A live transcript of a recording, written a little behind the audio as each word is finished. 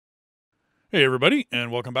Hey everybody,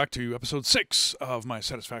 and welcome back to episode 6 of my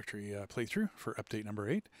Satisfactory playthrough for update number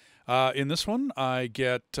 8. In this one, I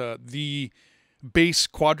get the base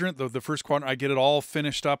quadrant, the first quadrant, I get it all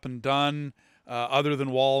finished up and done, other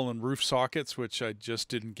than wall and roof sockets, which I just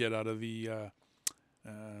didn't get out of the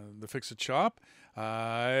fix-it shop.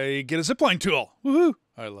 I get a zipline tool. Woohoo!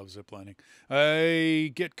 I love ziplining.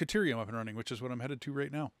 I get Caterium up and running, which is what I'm headed to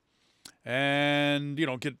right now. And, you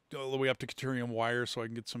know, get all the way up to Caterium wire so I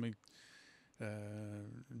can get something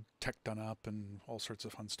tech done up and all sorts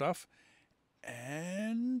of fun stuff.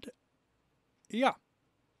 And yeah,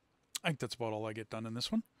 I think that's about all I get done in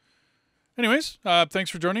this one. Anyways,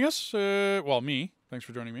 thanks for joining us. Well, me. Thanks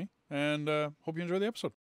for joining me. And hope you enjoy the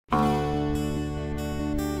episode.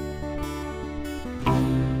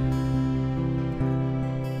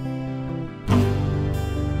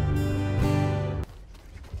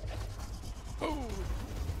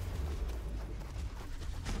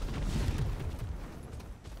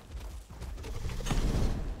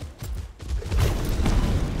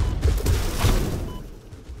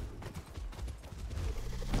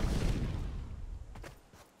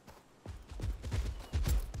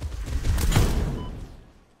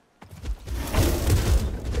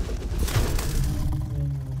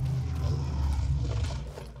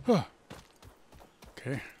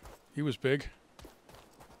 Okay, he was big.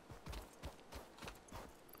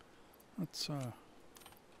 Let's okay,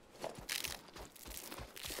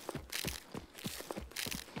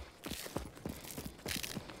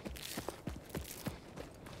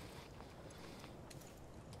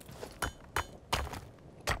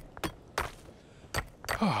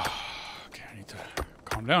 I need to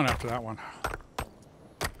calm down after that one.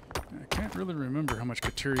 I can't really remember how much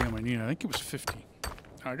Caterium I need. I think it was 50.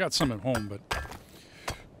 I got some at home, but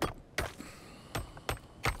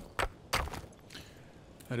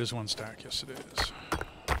that is one stack. Yes, it is.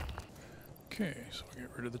 Okay, so we'll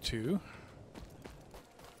get rid of the 2.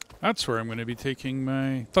 That's where I'm going to be taking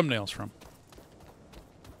my thumbnails from.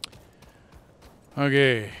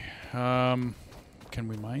 Okay, can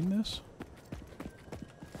we mine this?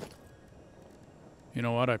 You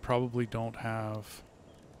know what? I probably don't have...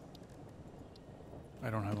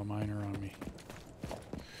 I don't have a miner on me.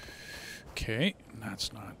 Okay,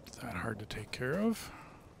 that's not that hard to take care of.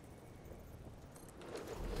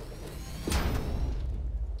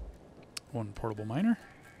 One portable miner.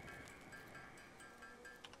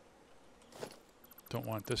 Don't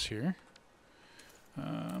want this here.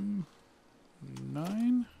 9.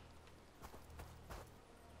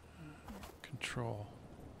 Control.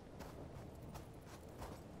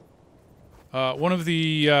 One of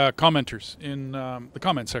the commenters in the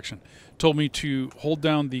comment section told me to hold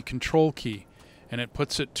down the control key and it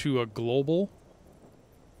puts it to a global.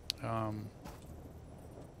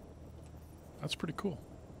 That's pretty cool.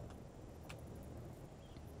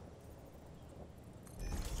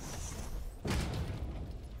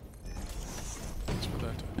 Let's put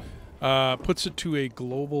that to, puts it to a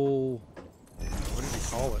global, what did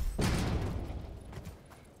he call it?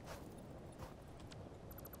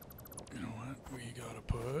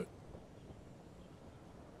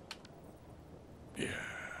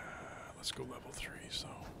 Let's go level 3, so.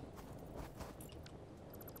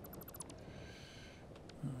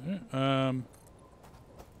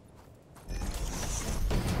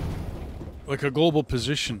 Like a global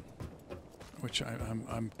position, which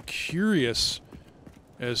I'm curious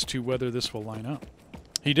as to whether this will line up.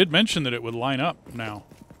 He did mention that it would line up now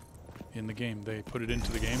in the game. They put it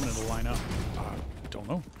into the game and it'll line up. Don't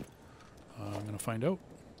know. I'm going to find out.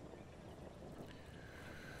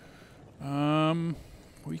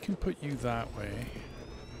 We can put you that way.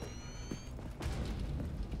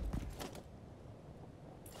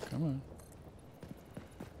 Come on.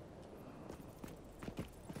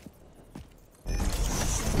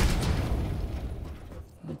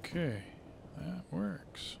 Okay, that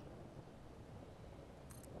works.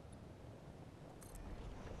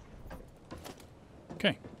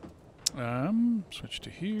 Okay. Switch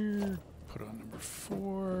to here. Put on number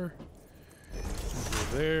 4.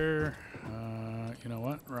 Over there. You know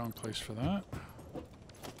what? Wrong place for that.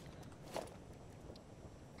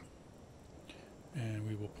 And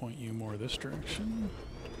we will point you more this direction.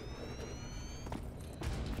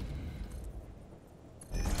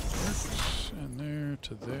 That works. And there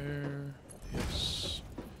to there. Yes.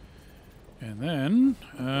 And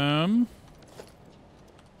then,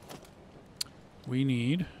 we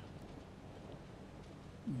need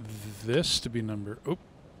this to be number... Oh,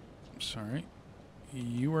 sorry.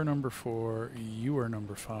 You are number 4, you are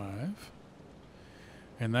number 5.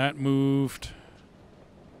 And that moved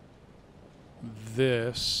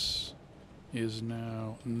this is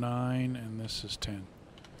now 9, and this is 10.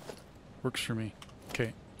 Works for me.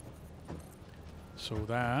 Okay. So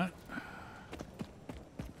that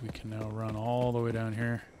we can now run all the way down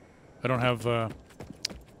here. I don't have a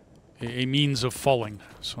means of falling,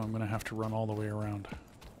 so I'm going to have to run all the way around.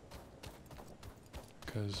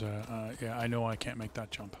 Because, yeah, I know I can't make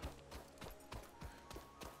that jump.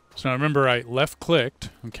 So now remember, I left-clicked,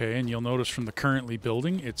 okay, and you'll notice from the currently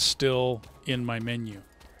building, it's still in my menu.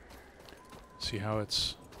 See how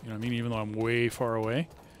it's, you know what I mean, even though I'm way far away.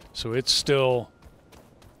 So it's still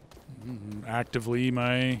actively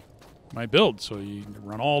my build. So you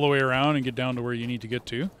run all the way around and get down to where you need to get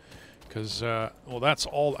to. Because, well, that's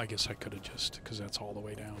all, I guess I could have just, because that's all the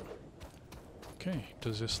way down. Okay,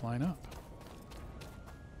 does this line up?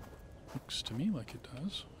 Looks to me like it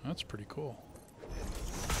does. That's pretty cool.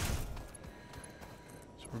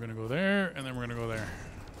 So we're going to go there, and then we're going to go there.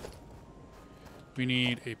 We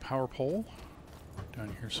need a power pole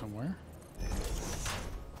down here somewhere.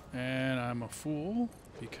 And I'm a fool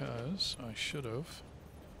because I should have.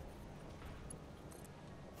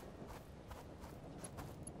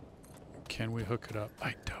 Can we hook it up?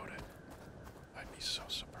 I doubt it. I'd be so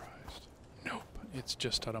surprised. Nope, it's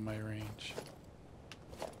just out of my range.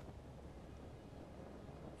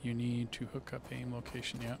 You need to hook up aim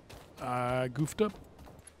location. Yeah, I goofed up.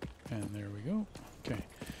 And there we go. Okay.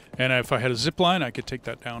 And if I had a zip line, I could take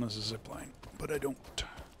that down as a zip line, but I don't.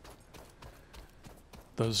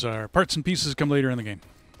 Those are parts and pieces come later in the game.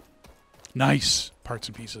 Nice parts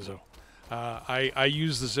and pieces, though. I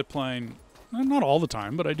use the zip line, not all the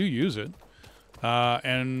time, but I do use it.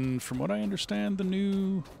 And from what I understand, the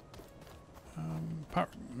new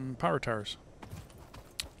power towers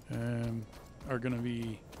are going to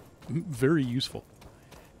be very useful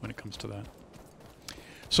when it comes to that.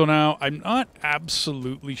 So now I'm not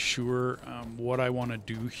absolutely sure what I want to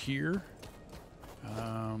do here.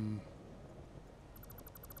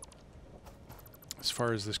 As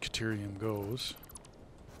far as this Caterium goes.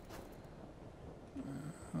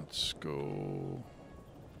 Let's go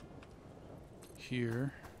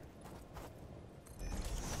here.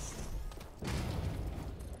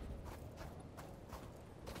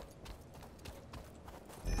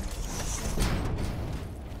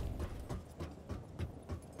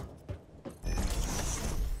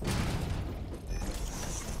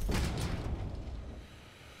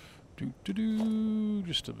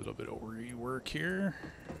 Just a little bit of rework here.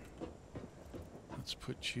 Let's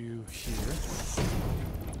put you here.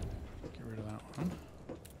 Get rid of that one.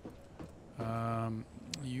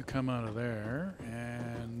 You come out of there,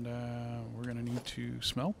 and we're going to need to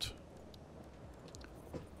smelt.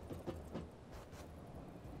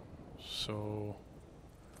 So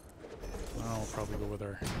I'll probably go with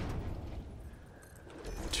our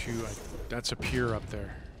 2. That's a pure up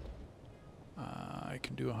there. I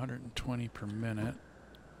can do 120 per minute.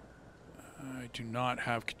 I do not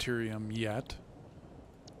have Caterium yet,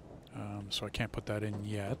 so I can't put that in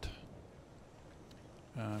yet.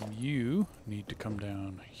 You need to come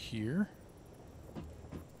down here.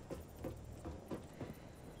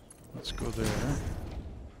 Let's go there.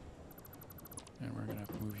 And we're going to have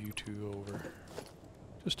to move you 2 over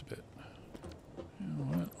just a bit. You know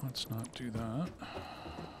what? Let's not do that.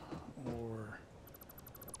 Or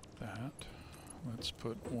that. Let's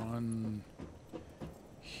put one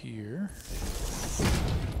here.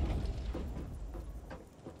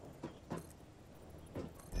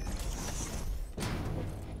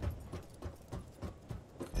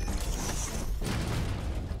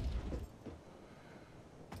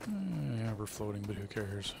 Yeah, we're floating, but who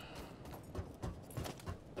cares?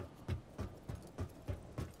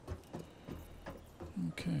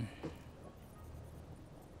 Okay.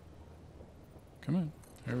 Come on.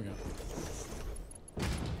 There we go.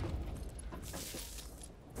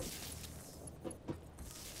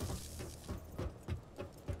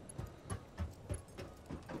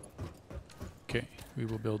 Okay, we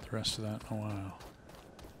will build the rest of that in a while.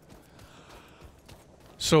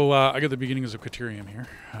 So I got the beginnings of Caterium here.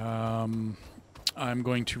 I'm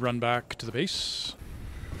going to run back to the base.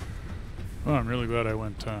 Oh, I'm really glad I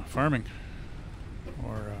went farming,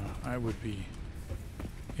 or I would be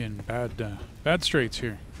in bad straits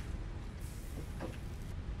here.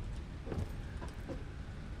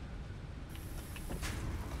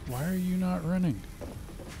 Why are you not running?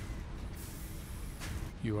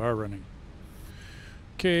 You are running.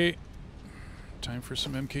 Okay, time for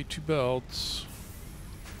some MK2 belts.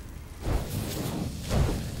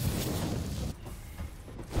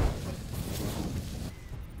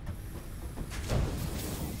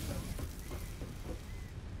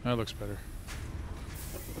 That looks better.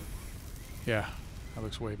 Yeah, that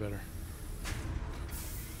looks way better.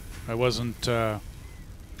 I wasn't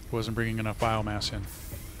bringing enough biomass in.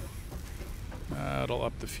 It'll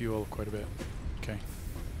up the fuel quite a bit. Okay.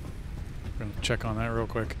 We're going to check on that real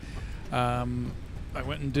quick. I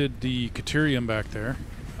went and did the Caterium back there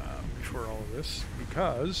before all of this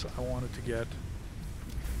because I wanted to get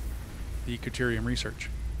the Caterium research.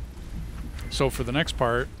 So for the next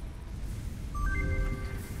part,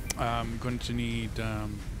 I'm going to need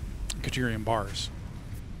Caterium bars,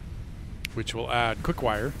 which will add quick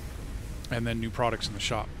wire and then new products in the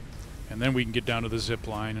shop. And then we can get down to the zip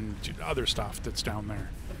line and other stuff that's down there.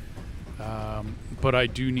 But I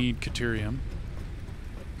do need Caterium,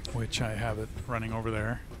 which I have it running over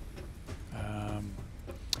there.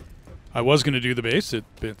 I was going to do the base.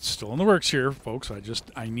 It's still in the works here, folks.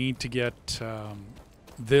 I need to get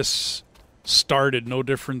this started. No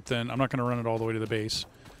different than, I'm not going to run it all the way to the base,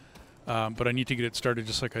 but I need to get it started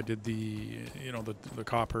just like I did the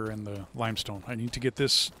copper and the limestone. I need to get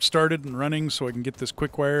this started and running so I can get this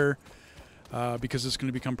quick wire, because it's going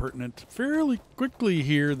to become pertinent fairly quickly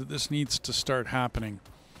here that this needs to start happening.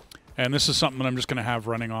 And this is something that I'm just going to have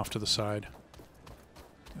running off to the side.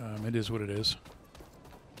 It is what it is.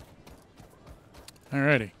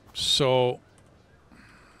 Alrighty, so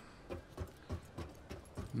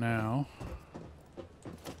now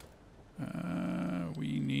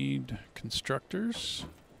we need constructors,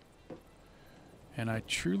 and I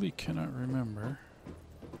truly cannot remember.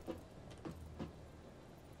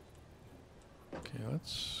 Okay,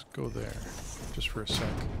 let's go there just for a sec.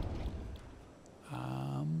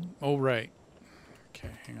 Oh, right.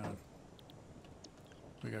 Okay, hang on.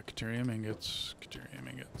 We got Caterium ingots,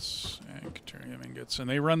 and Caterium ingots. And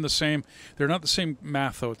they run the same. They're not the same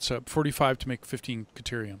math, though. It's 45 to make 15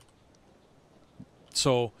 Caterium.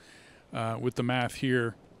 So with the math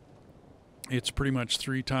here, it's pretty much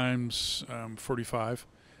 3 times 45,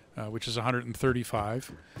 which is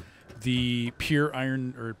 135. The pure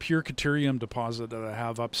iron or pure Caterium deposit that I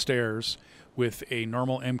have upstairs with a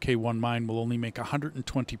normal MK1 mine will only make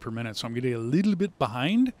 120 per minute. So I'm getting a little bit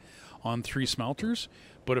behind on 3 smelters.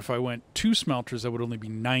 But if I went 2 smelters, that would only be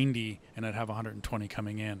 90, and I'd have 120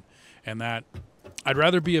 coming in. And that, I'd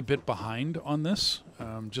rather be a bit behind on this,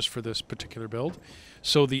 just for this particular build.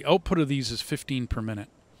 So the output of these is 15 per minute.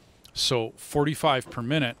 So 45 per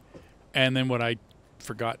minute. And then what I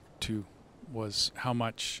forgot to was how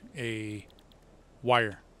much a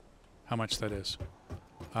wire, how much that is.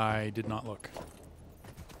 I did not look.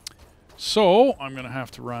 So I'm going to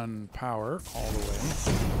have to run power all the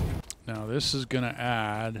way. Now this is going to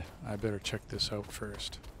add, I better check this out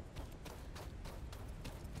first.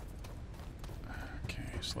 Okay,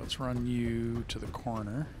 so let's run you to the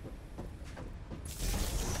corner.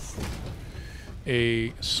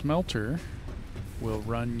 A smelter will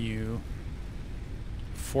run you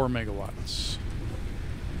 4 megawatts.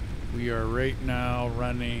 We are right now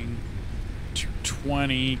running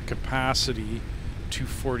 220 capacity,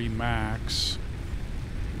 240 max.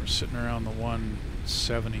 We're sitting around the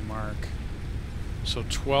 170 mark. So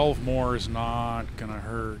 12 more is not gonna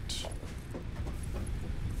hurt.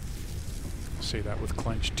 I'll say that with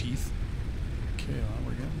clenched teeth. Okay,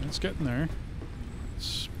 well, it's getting there.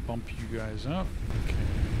 Let's bump you guys up. Okay,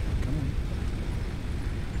 come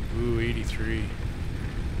on. Ooh, 83.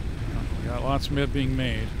 We got lots being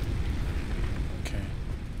made. Okay.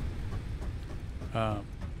 Now,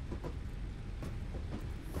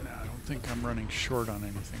 I don't think I'm running short on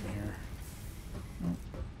anything here. Oh.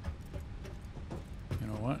 You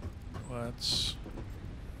know what? Let's...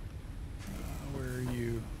 where are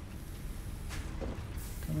you?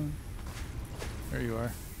 Come on. There you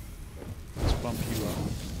are. Let's bump you up.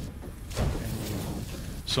 And you.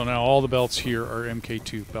 So now all the belts here are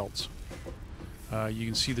MK2 belts. You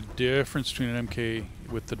can see the difference between an MK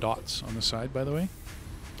with the dots on the side, by the way.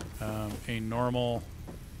 A normal...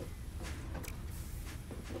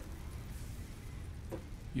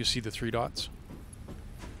 You see the 3 dots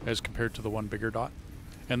as compared to the 1 bigger dot.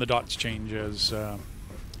 And the dots change as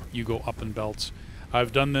you go up in belts.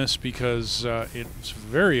 I've done this because it's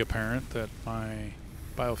very apparent that my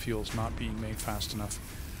biofuel is not being made fast enough.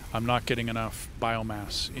 I'm not getting enough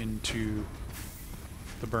biomass into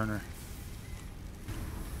the burner.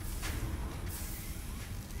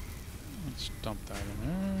 Let's dump that in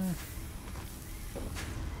there.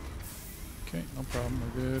 Okay, no problem.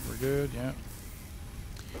 We're good, yeah.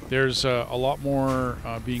 There's a lot more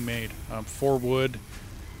being made. 4 wood,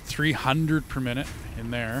 300 per minute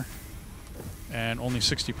in there, and only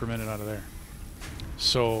 60 per minute out of there.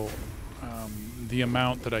 So the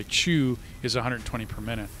amount that I chew is 120 per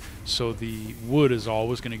minute. So the wood is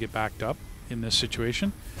always going to get backed up in this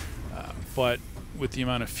situation. But with the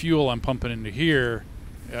amount of fuel I'm pumping into here,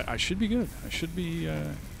 I should be good. I should be...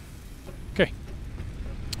 okay.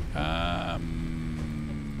 I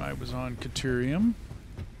was on Caterium.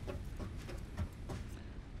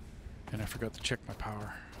 And I forgot to check my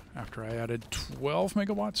power after I added 12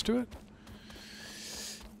 megawatts to it.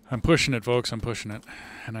 I'm pushing it, folks. I'm pushing it.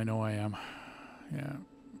 And I know I am. Yeah.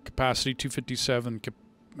 Capacity 257.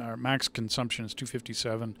 Max consumption is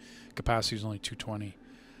 257. Capacity is only 220.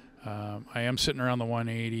 I am sitting around the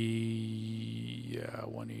 180. Yeah,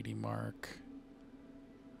 180 mark.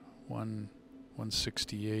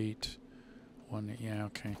 168. Yeah,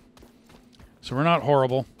 okay. So we're not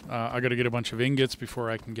horrible. I got to get a bunch of ingots before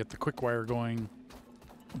I can get the quick wire going.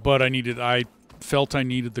 But I felt I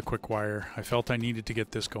needed the quick wire. I felt I needed to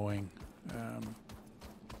get this going.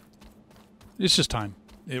 It's just time.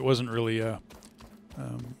 It wasn't really a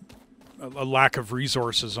lack of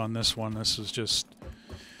resources on this one. This is just...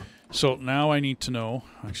 So now I need to know...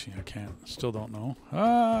 Actually, I can't. Still don't know.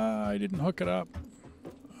 I didn't hook it up.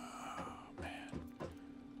 Oh, man.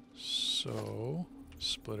 So,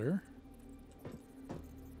 splitter.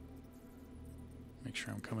 Make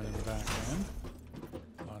sure I'm coming in the back end.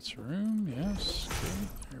 Lots of room. Yes. Okay.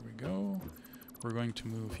 There we go. We're going to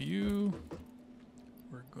move you.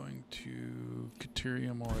 We're going to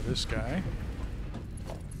Caterium or this guy.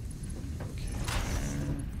 Okay,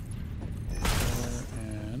 there,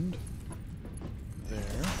 and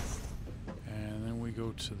there. And then we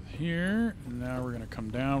go to here. Now we're going to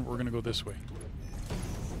come down. We're going to go this way.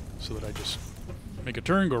 So that I just make a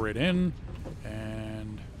turn, go right in,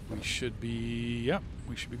 and we should be, yep,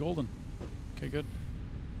 we should be golden. Okay, good.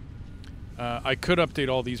 I could update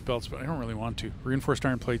all these belts, but I don't really want to. Reinforced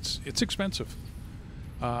iron plates, it's expensive.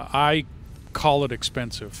 I call it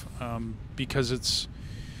expensive because it's...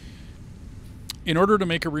 In order to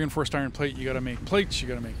make a reinforced iron plate, you got to make plates, you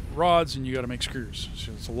got to make rods, and you got to make screws.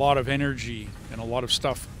 So it's a lot of energy and a lot of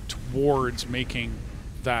stuff towards making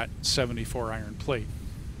that 74 iron plate.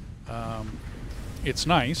 It's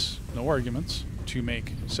nice, no arguments, to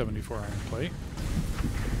make 74 iron plate.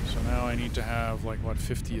 So now I need to have, like, what,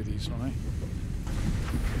 50 of these, don't I?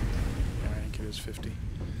 Yeah, I think it is 50.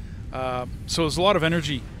 So there's a lot of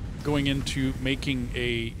energy going into making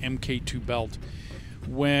a MK2 belt.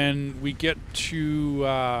 When we get to...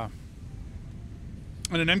 and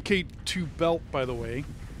an MK2 belt, by the way,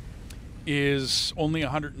 is only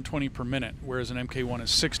 120 per minute, whereas an MK1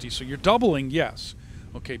 is 60. So you're doubling, yes.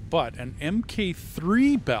 Okay, but an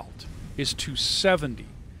MK3 belt is 270.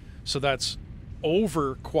 So that's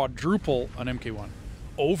over quadruple an MK1,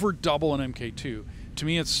 over double an MK2. To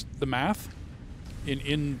me, it's the math.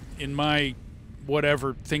 In my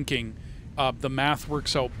whatever thinking, the math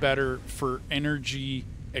works out better for energy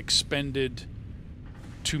expended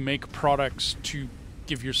to make products to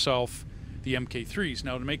give yourself the MK3s.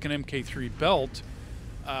 Now, to make an MK3 belt,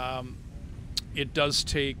 it does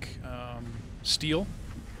take steel.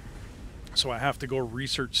 So I have to go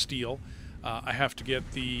research steel. I have to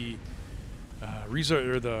get the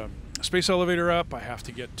the space elevator up. I have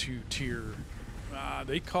to get to tier.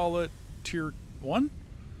 They call it tier 1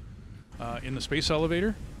 in the space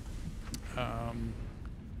elevator. Oh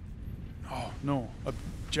no,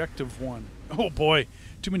 objective 1. Oh boy,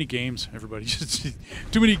 too many games, everybody.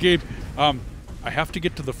 Too many games. I have to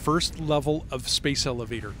get to the first level of space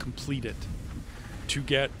elevator, complete it, to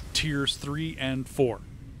get tiers 3 and 4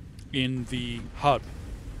 in the hub.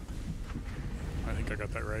 I think I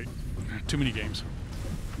got that right. Too many games.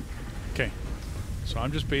 Okay, so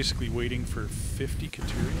I'm just basically waiting for 50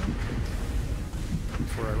 Caterium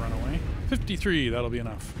before I run away. 53, that'll be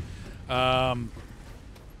enough.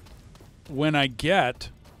 When I get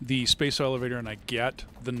the space elevator and I get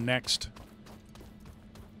the next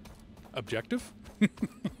objective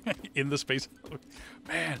in the space...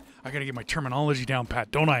 Man, I gotta get my terminology down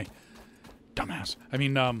pat, don't I? Dumbass. I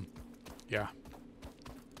mean, yeah.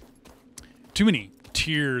 Too many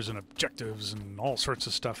tiers and objectives and all sorts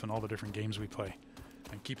of stuff in all the different games we play.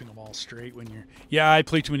 And keeping them all straight when you're... Yeah, I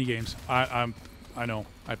play too many games. I know.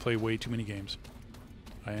 I play way too many games.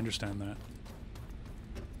 I understand that.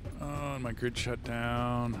 Oh, and my grid shut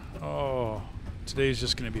down. Oh, today's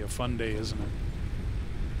just going to be a fun day, isn't it?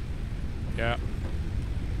 Yeah. I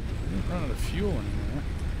didn't run out of fuel anymore.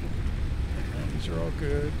 Yeah, these are all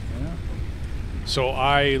good. Yeah. So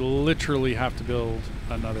I literally have to build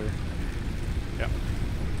another... Yeah.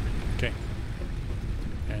 Okay.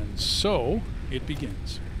 And so it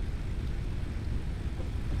begins.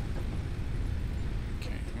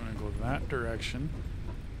 Okay, I'm going to go that direction.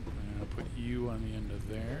 I'm going to put you on the end of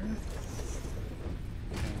there.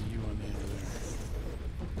 And you on the end of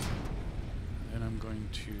there. And then I'm going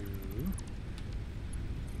to...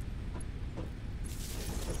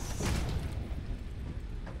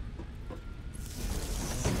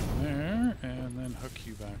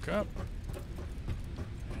 you back up.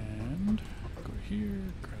 And go here,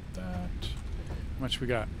 grab that. How much we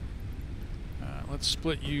got? Let's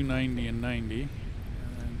split you 90 and 90. And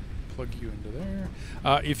then plug you into there.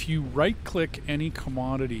 If you right-click any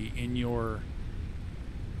commodity in your...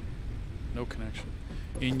 No connection.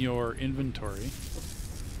 In your inventory...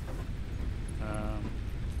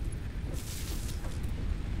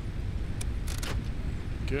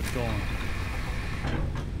 get going.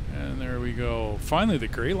 And there we go. Finally, the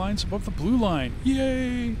gray line's above the blue line.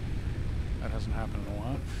 Yay! That hasn't happened in a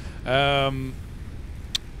while.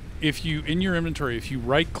 If you, in your inventory, if you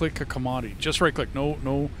right-click a commodity, just right-click, no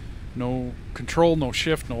control, no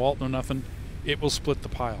shift, no alt, no nothing, it will split the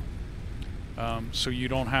pile. So you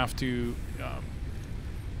don't have to... I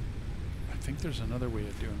think there's another way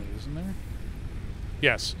of doing it, isn't there?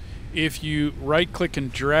 Yes. If you right-click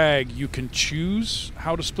and drag, you can choose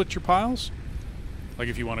how to split your piles. Like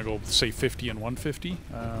if you want to go, say, 50 and 150,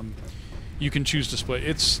 you can choose to split.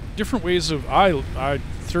 It's different ways of... I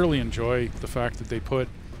thoroughly enjoy the fact that they put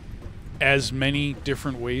as many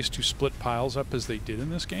different ways to split piles up as they did in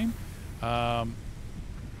this game. Now,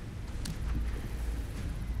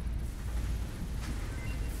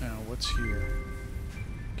 what's here?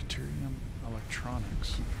 Caterium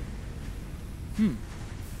Electronics.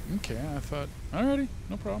 Okay, I thought, alrighty,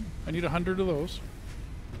 no problem. I need 100 of those.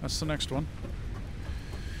 That's the next one.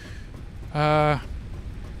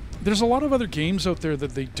 There's a lot of other games out there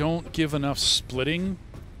that they don't give enough splitting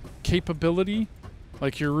capability.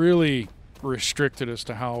 Like, you're really restricted as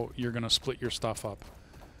to how you're going to split your stuff up.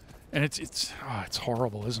 And it's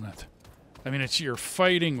horrible, isn't it? I mean, you're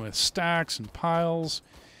fighting with stacks and piles.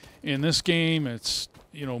 In this game, it's,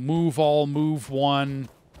 you know, move all, move one.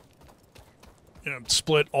 You know,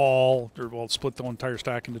 split all, or well, split the entire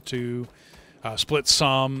stack into two, split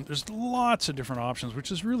some. There's lots of different options,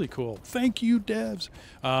 which is really cool. Thank you, devs.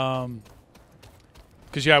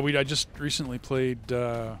 Because yeah, I just recently played.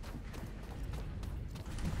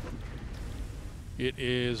 It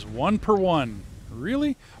is 1 per 1.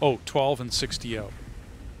 Really? Oh, 12 and 60 out.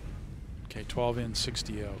 Okay, 12 in,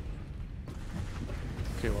 60 out.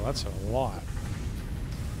 Okay, well that's a lot.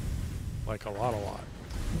 Like a lot.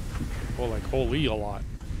 Well, like, holy a lot.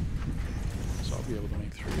 So I'll be able to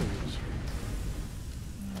make 3 of these.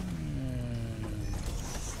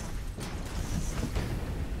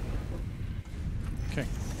 Okay.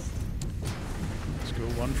 Let's go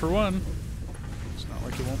 1 for 1. It's not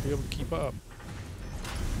like it won't be able to keep up.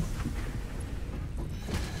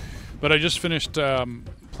 But I just finished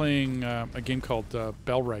playing a game called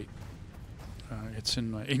Bellwright. It's in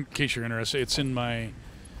my, in case you're interested, it's in my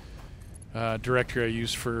directory I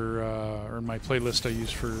use for, or my playlist I use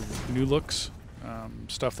for new looks,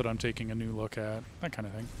 stuff that I'm taking a new look at, that kind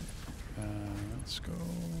of thing. Let's go.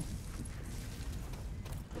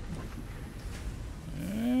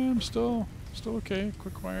 And I'm still okay.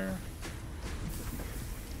 Quick wire,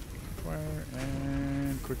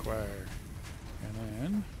 and quick wire, and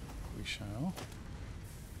then we shall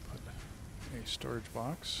put a storage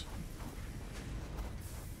box.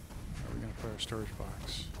 Where are we going to put our storage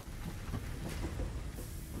box?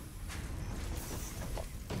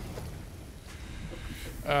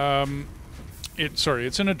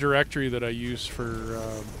 It's in a directory that I use for,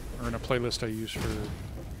 or in a playlist I use for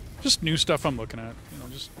just new stuff I'm looking at. You know,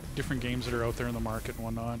 just different games that are out there in the market and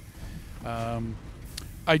whatnot.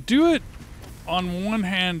 I do it on one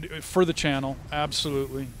hand for the channel,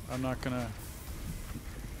 absolutely. I'm not gonna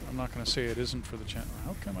say it isn't for the channel.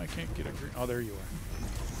 How come I can't get a green? Oh, there you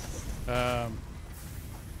are.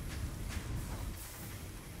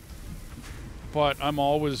 But I'm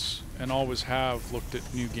always and always have looked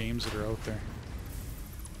at new games that are out there.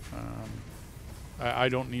 I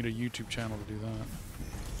don't need a YouTube channel to do that.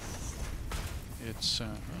 It's I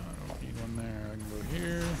don't need one there. I can go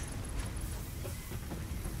here,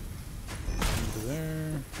 into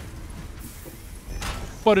there.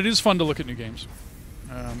 But it is fun to look at new games.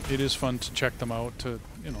 It is fun to check them out, to,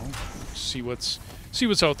 you know, see what's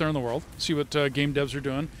out there in the world, see what game devs are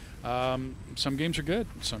doing. Some games are good,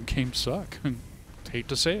 some games suck. Hate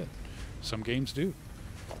to say it, some games do.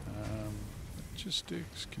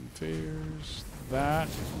 Logistics, conveyors, that,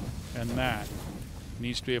 and that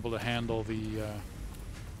needs to be able to handle the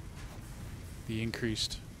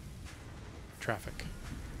increased traffic.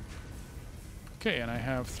 Okay, and I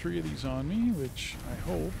have 3 of these on me, which I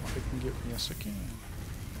hope I can get. Yes, I can.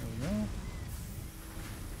 There we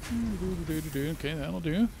go. Okay, that'll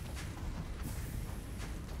do.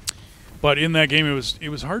 But in that game, it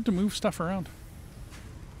was hard to move stuff around.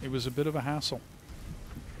 It was a bit of a hassle.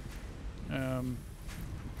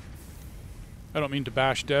 I don't mean to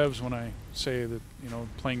bash devs when I say that, you know,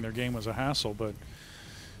 playing their game was a hassle, but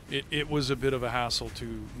it was a bit of a hassle to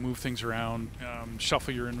move things around,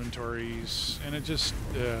 shuffle your inventories, and it just,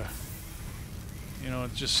 you know,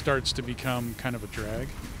 it just starts to become kind of a drag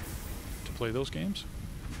to play those games.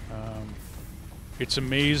 It's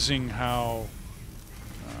amazing how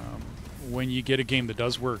when you get a game that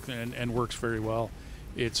does work and works very well,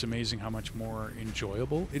 it's amazing how much more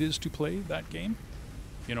enjoyable it is to play that game.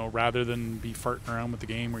 You know, rather than be farting around with the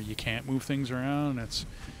game where you can't move things around. It's,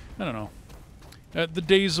 I don't know. The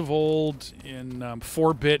days of old in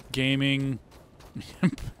 4-bit gaming.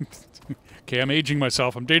 Okay, I'm aging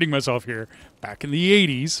myself. I'm dating myself here. Back in the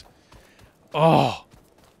 80s. Oh,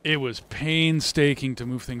 it was painstaking to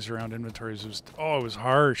move things around inventories. It was, oh, it was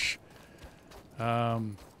harsh.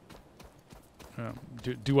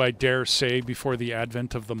 Do I dare say before the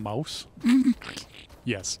advent of the mouse?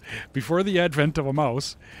 Yes. Before the advent of a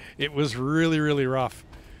mouse, it was really, really rough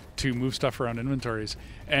to move stuff around inventories.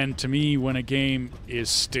 And to me, when a game is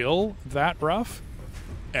still that rough,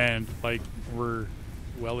 and like we're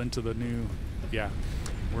well into the new,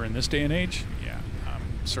 we're in this day and age,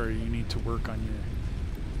 I'm sorry, you need to work on your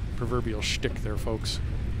proverbial shtick there, folks.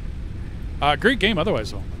 Great game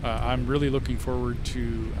otherwise, though. I'm really looking forward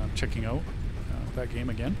to checking out that game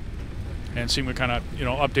again and seeing what kind of, you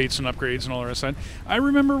know, updates and upgrades and all the rest of that. I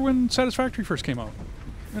remember when Satisfactory first came out.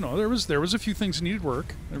 You know, there was a few things that needed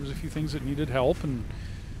work. There was a few things that needed help and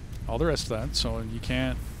all the rest of that. So you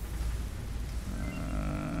can't...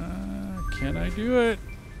 can I do it?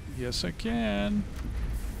 Yes, I can.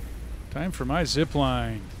 Time for my zip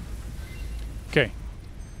line. Okay.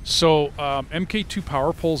 So MK2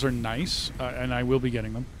 power poles are nice, and I will be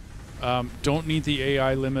getting them. Don't need the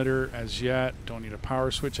AI limiter as yet. Don't need a power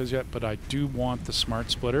switch as yet, but I do want the smart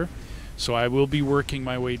splitter. So I will be working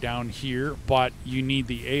my way down here, but you need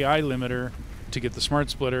the AI limiter to get the smart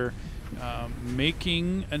splitter.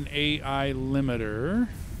 Making an AI limiter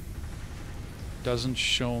doesn't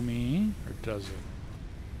show me, or does it?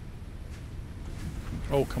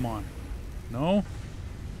 Oh, come on. No?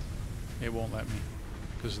 It won't let me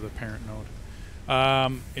because of the parent node.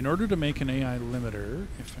 In order to make an AI limiter,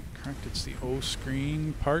 if I'm correct, it's the O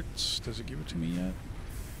screen parts. Does it give it to me yet?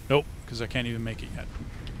 Nope, because I can't even make it yet.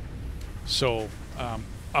 So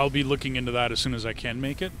I'll be looking into that as soon as I can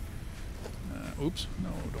make it. Oops, no,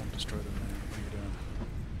 don't destroy them. What are you doing?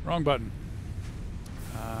 Wrong button.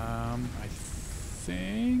 I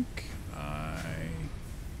think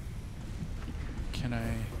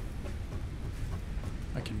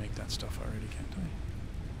I can make that stuff already, can't I?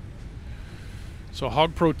 So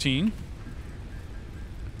hog protein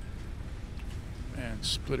and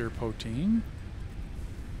splitter protein,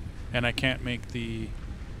 and I can't make the,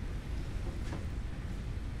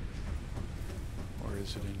 or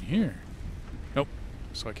is it in here? Nope,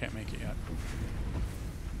 so I can't make it yet.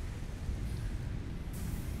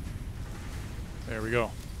 There we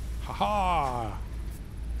go. Haha!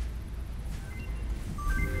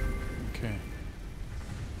 Okay.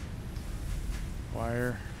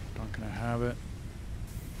 Wire, not gonna have it.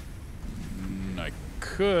 I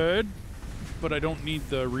could, but I don't need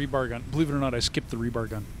the rebar gun. Believe it or not, I skipped the rebar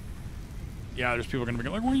gun. Yeah, there's people gonna be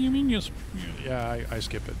like, what do you mean you... Yeah, I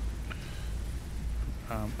skip it.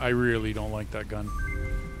 I really don't like that gun.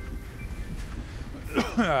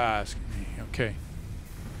 Excuse me. Okay.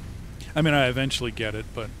 I mean, I eventually get it,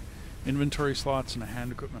 but inventory slots and a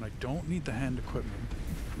hand equipment, I don't need the hand equipment.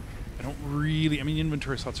 I don't really... I mean,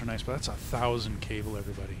 inventory slots are nice, but that's 1,000 cable,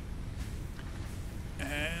 everybody.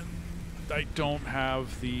 And I don't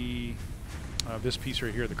have the... this piece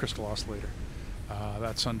right here, the crystal oscillator.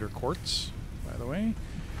 That's under quartz, by the way.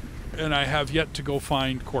 And I have yet to go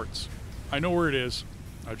find quartz. I know where it is.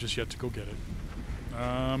 I've just yet to go get it.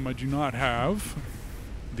 I do not have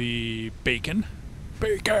the bacon.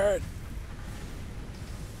 Bacon!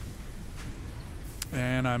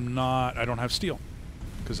 And I don't have steel,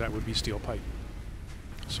 because that would be steel pipe.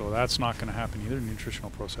 So that's not going to happen either.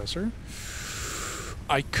 Nutritional processor.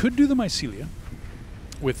 I could do the mycelia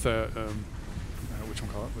with with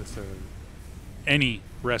any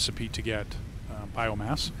recipe to get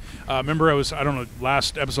biomass. Remember, I don't know,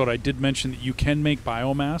 last episode I did mention that you can make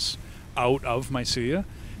biomass out of mycelia,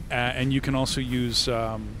 and you can also use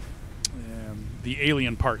the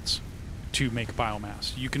alien parts to make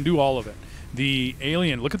biomass. You can do all of it. The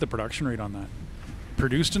alien, look at the production rate on that.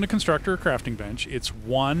 Produced in a constructor or crafting bench, it's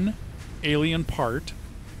 1 alien part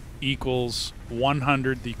equals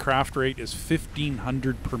 100. The craft rate is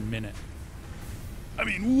 1,500 per minute. I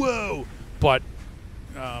mean, whoa! But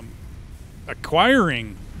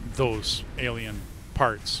acquiring those alien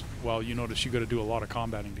parts, well, you notice you got to do a lot of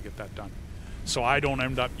combating to get that done. So I don't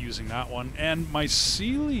end up using that one. And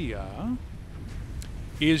mycelia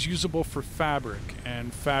is usable for fabric,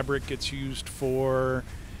 and fabric gets used for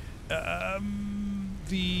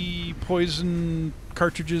the poison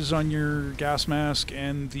cartridges on your gas mask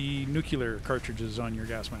and the nuclear cartridges on your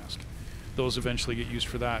gas mask. Those eventually get used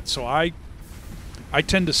for that. So I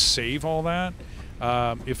tend to save all that.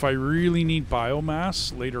 If I really need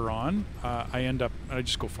biomass later on, I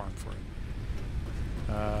just go farm for it.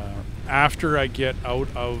 After I get out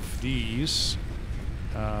of these,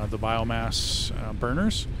 the biomass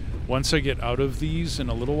burners, once I get out of these in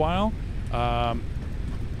a little while, I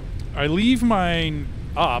leave mine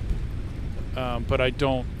up, but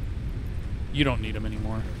you don't need them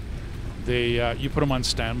anymore. You put them on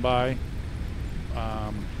standby,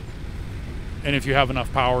 and if you have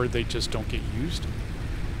enough power, they just don't get used.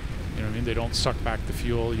 You know what I mean? They don't suck back the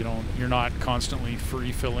fuel. You're not constantly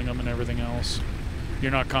refilling them and everything else.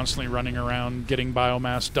 You're not constantly running around getting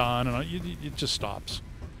biomass done, and it just stops.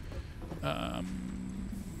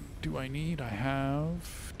 Do I need? I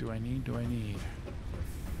have. Do I need? Do I need?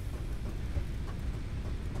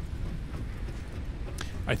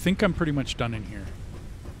 I think I'm pretty much done in here.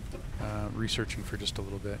 Researching for just a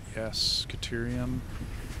little bit. Yes, Caterium.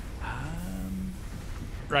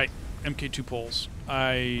 Right, MK2 poles.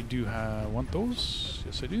 I do want those.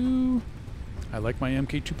 Yes, I do. I like my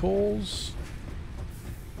MK2 poles.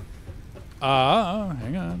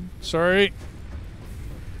 Hang on. Sorry.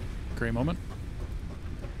 Gray moment.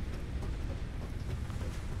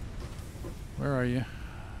 Where are you?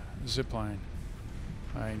 Zipline.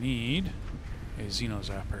 I need a Xeno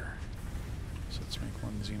Zapper. So let's make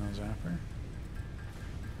one Xeno Zapper.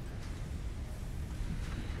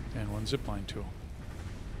 And one zipline tool.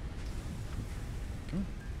 Okay,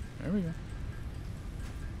 there we go.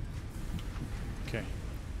 Okay,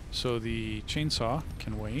 so the chainsaw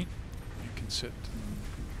can wait. It can sit.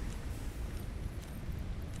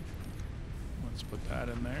 Let's put that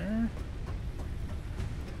in there.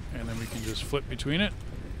 And then we can just flip between it.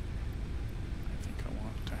 I think I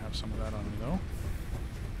want to have some of that on me though.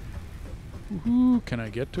 Woohoo! Can I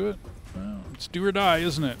get to it? Well, it's do or die,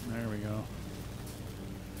 isn't it? There we go.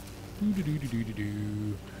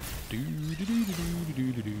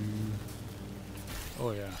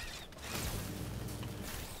 Oh yeah.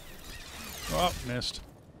 Oh, missed.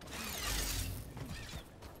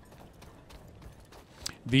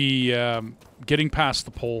 The getting past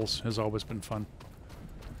the poles has always been fun.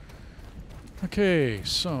 Okay,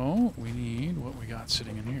 so we need what we got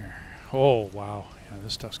sitting in here. Oh wow, yeah,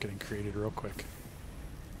 this stuff's getting created real quick.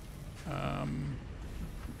 I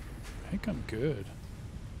think I'm good.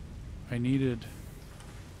 I needed,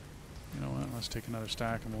 you know what, let's take another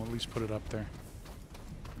stack and we'll at least put it up there.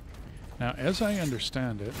 Now, as I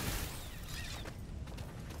understand it,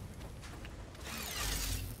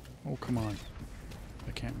 oh come on,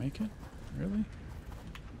 I can't make it? Really?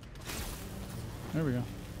 There we go.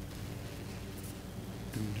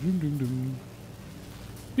 Doom, doom, doom, doom.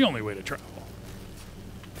 The only way to travel.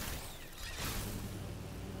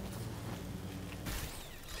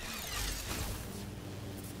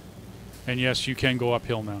 And yes, you can go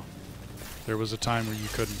uphill now. There was a time where you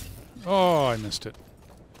couldn't. Oh, I missed it.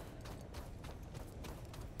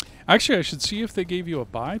 Actually, I should see if they gave you a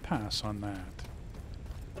bypass on that.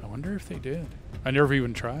 I wonder if they did. I never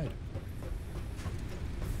even tried.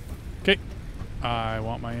 Okay. I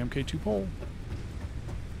want my MK2 pole.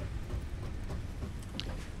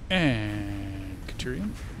 And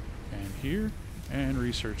Caterium. And here. And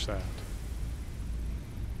research that.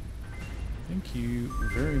 Thank you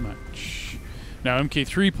very much. Now,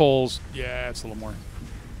 MK3 poles, yeah, it's a little more.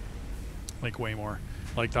 Like, way more.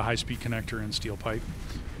 Like the high-speed connector and steel pipe.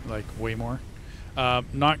 Like, way more.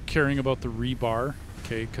 Not caring about the rebar,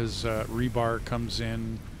 okay, because rebar comes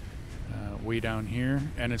in way down here,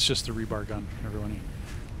 and it's just the rebar gun, everyone.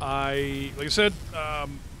 Like I said,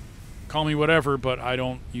 call me whatever, but I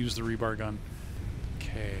don't use the rebar gun.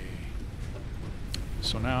 Okay.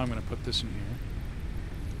 So now I'm going to put this in here.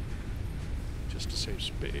 Just to save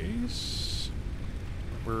space.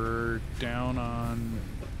 We're down on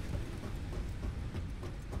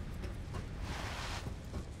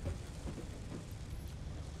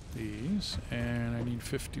these, and I need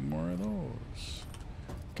 50 more of those.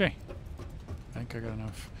 Okay, I think I got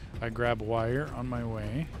enough. I grab wire on my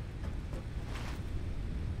way.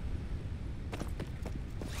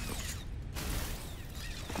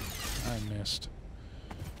 I missed.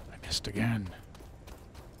 I missed again.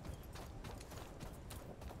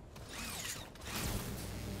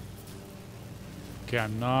 Okay,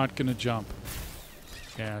 I'm not gonna jump.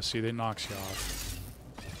 Yeah, see, that knocks you off.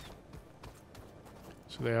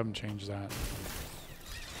 So So they haven't changed that.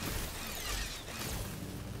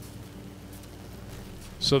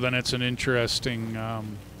 So then it's an interesting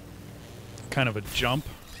kind of a jump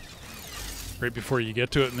right before you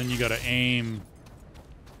get to it, and then you got to aim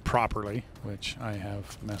properly, which I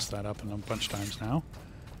have messed that up a bunch of times now.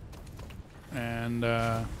 And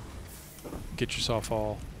get yourself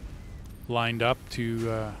all lined up to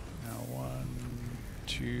now 1,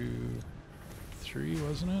 2, 3,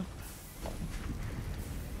 wasn't it?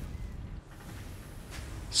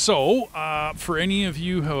 So, for any of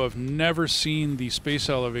you who have never seen the space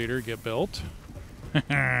elevator get built,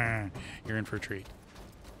 you're in for a treat.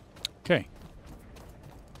 Okay.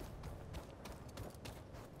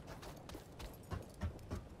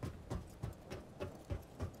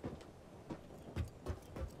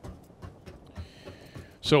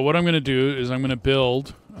 So what I'm going to do is I'm going to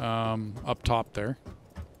build up top there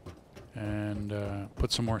and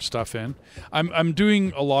put some more stuff in. I'm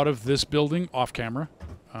doing a lot of this building off camera.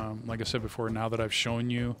 Like I said before, now that I've shown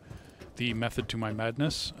you the method to my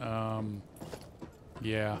madness,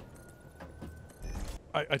 yeah.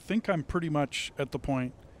 I think I'm pretty much at the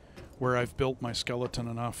point where I've built my skeleton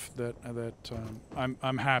enough that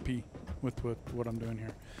I'm happy with what I'm doing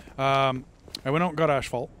here. I went out and got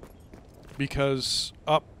asphalt because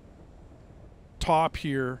up top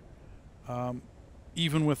here,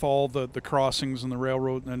 even with all the crossings and the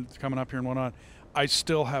railroad and coming up here and whatnot, I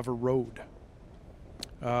still have a road.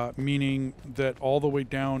 Meaning that all the way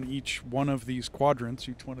down each one of these quadrants,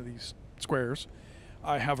 each one of these squares,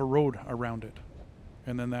 I have a road around it.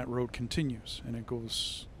 And then that road continues, and it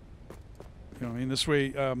goes, you know, in this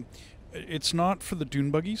way. It's not for the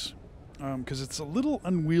dune buggies, because it's a little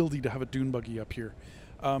unwieldy to have a dune buggy up here.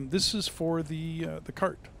 This is for the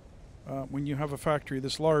cart. When you have a factory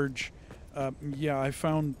this large, yeah, I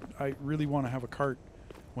found I really want to have a cart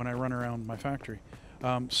when I run around my factory.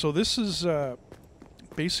 So this is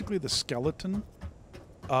basically the skeleton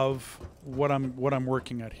of what I'm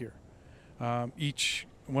working at here. Each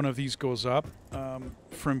one of these goes up.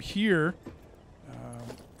 From here,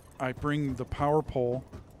 I bring the power pole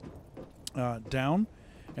down,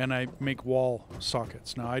 and I make wall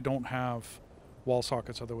sockets. Now I don't have wall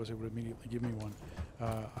sockets, otherwise it would immediately give me one.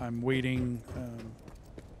 I'm waiting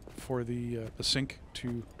for the sink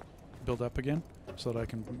to build up again so that I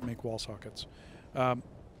can make wall sockets.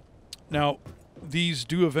 Now, these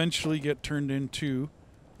do eventually get turned into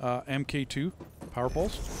MK2 power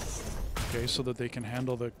poles, okay, so that they can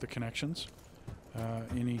handle the connections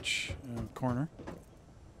in each corner.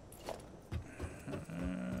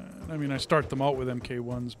 I mean, I start them out with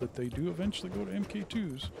MK1s, but they do eventually go to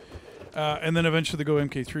MK2s. And then eventually they go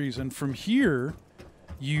MK3s. And from here,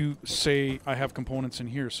 you say, I have components in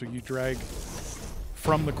here. So you drag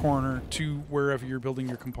from the corner to wherever you're building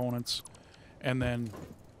your components and then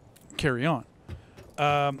carry on.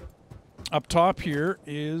 Up top here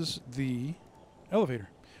is the elevator.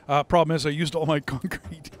 Problem is I used all my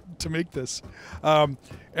concrete to make this. And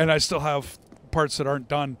I still have parts that aren't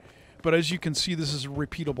done. But as you can see, this is a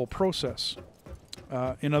repeatable process.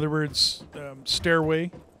 In other words,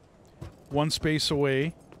 stairway, one space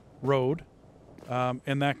away, road,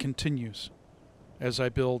 and that continues as I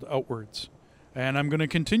build outwards. And I'm going to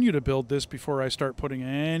continue to build this before I start putting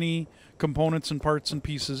any components and parts and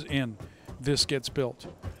pieces in. This gets built.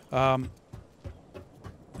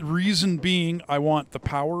 Reason being, I want the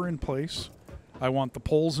power in place. I want the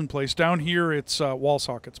poles in place. Down here, it's wall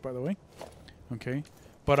sockets, by the way. Okay,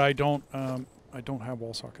 but I don't have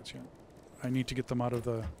wall sockets yet. I need to get them out of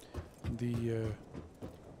the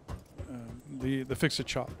fix-it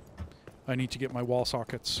shop. I need to get my wall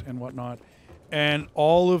sockets and whatnot. And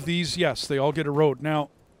all of these, yes, they all get a road. Now,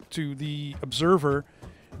 to the observer,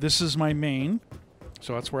 this is my main,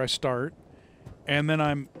 so that's where I start. And then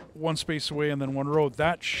I'm one space away and then one road.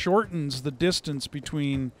 That shortens the distance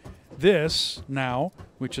between this now,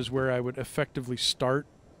 which is where I would effectively start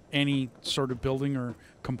any sort of building or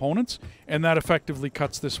components, and that effectively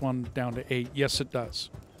cuts this one down to 8. Yes, it does.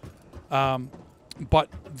 But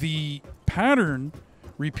the pattern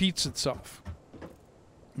repeats itself,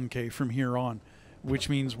 okay, from here on, which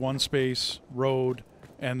means one space, road,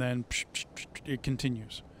 and then it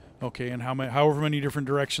continues. Okay, and however many different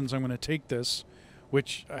directions I'm going to take this,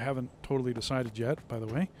 which I haven't totally decided yet, by the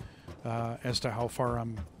way, as to how far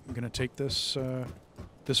I'm going to take this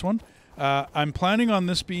this one. I'm planning on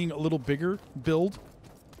this being a little bigger build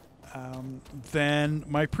than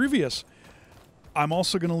my previous. I'm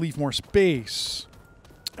also going to leave more space.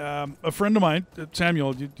 A friend of mine,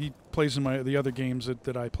 Samuel, he plays in the other games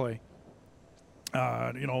that I play.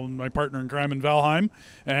 You know, my partner in crime in Valheim,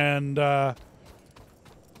 and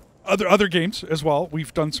other games as well.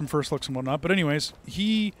 We've done some first looks and whatnot. But anyways,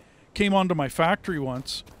 he came onto my factory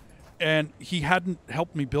once, and he hadn't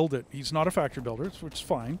helped me build it. He's not a factory builder, which is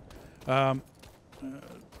fine,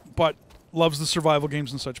 but loves the survival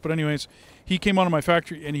games and such. But anyways, he came onto my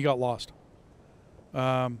factory, and he got lost.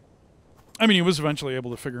 I mean, he was eventually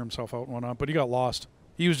able to figure himself out and whatnot, but he got lost.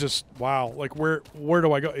 He was just, wow, like, where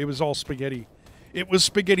do I go? It was all spaghetti. It was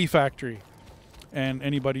Spaghetti Factory. And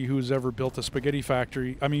anybody who's ever built a spaghetti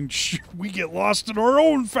factory, I mean, we get lost in our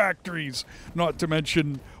own factories. Not to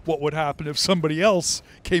mention what would happen if somebody else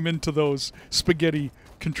came into those spaghetti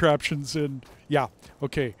contraptions. And yeah,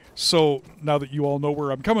 okay. So now that you all know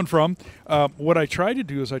where I'm coming from, what I try to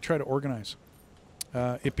do is I try to organize.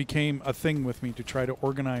 It became a thing with me to try to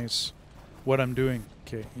organize what I'm doing.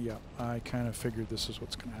 Okay, yeah, I kind of figured this is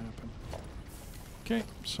what's going to happen. Okay,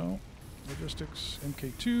 so logistics,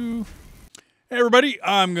 MK2. Hey everybody,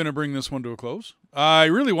 I'm going to bring this one to a close. I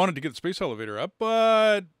really wanted to get the space elevator up,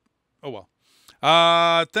 but oh well.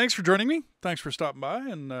 Thanks for joining me. Thanks for stopping by,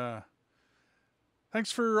 and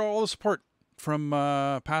thanks for all the support from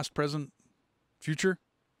past, present, future.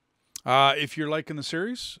 If you're liking the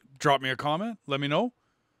series, drop me a comment. Let me know.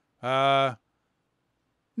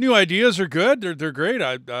 New ideas are good. They're great.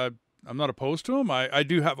 I'm not opposed to them. I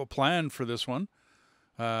do have a plan for this one.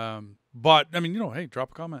 But I mean, you know, hey,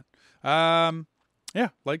 drop a comment. Yeah,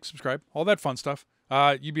 like, subscribe, all that fun stuff.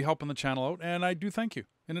 You'd be helping the channel out, and I do thank you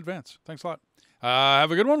in advance. Thanks a lot.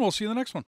 Have a good one. We'll see you in the next one.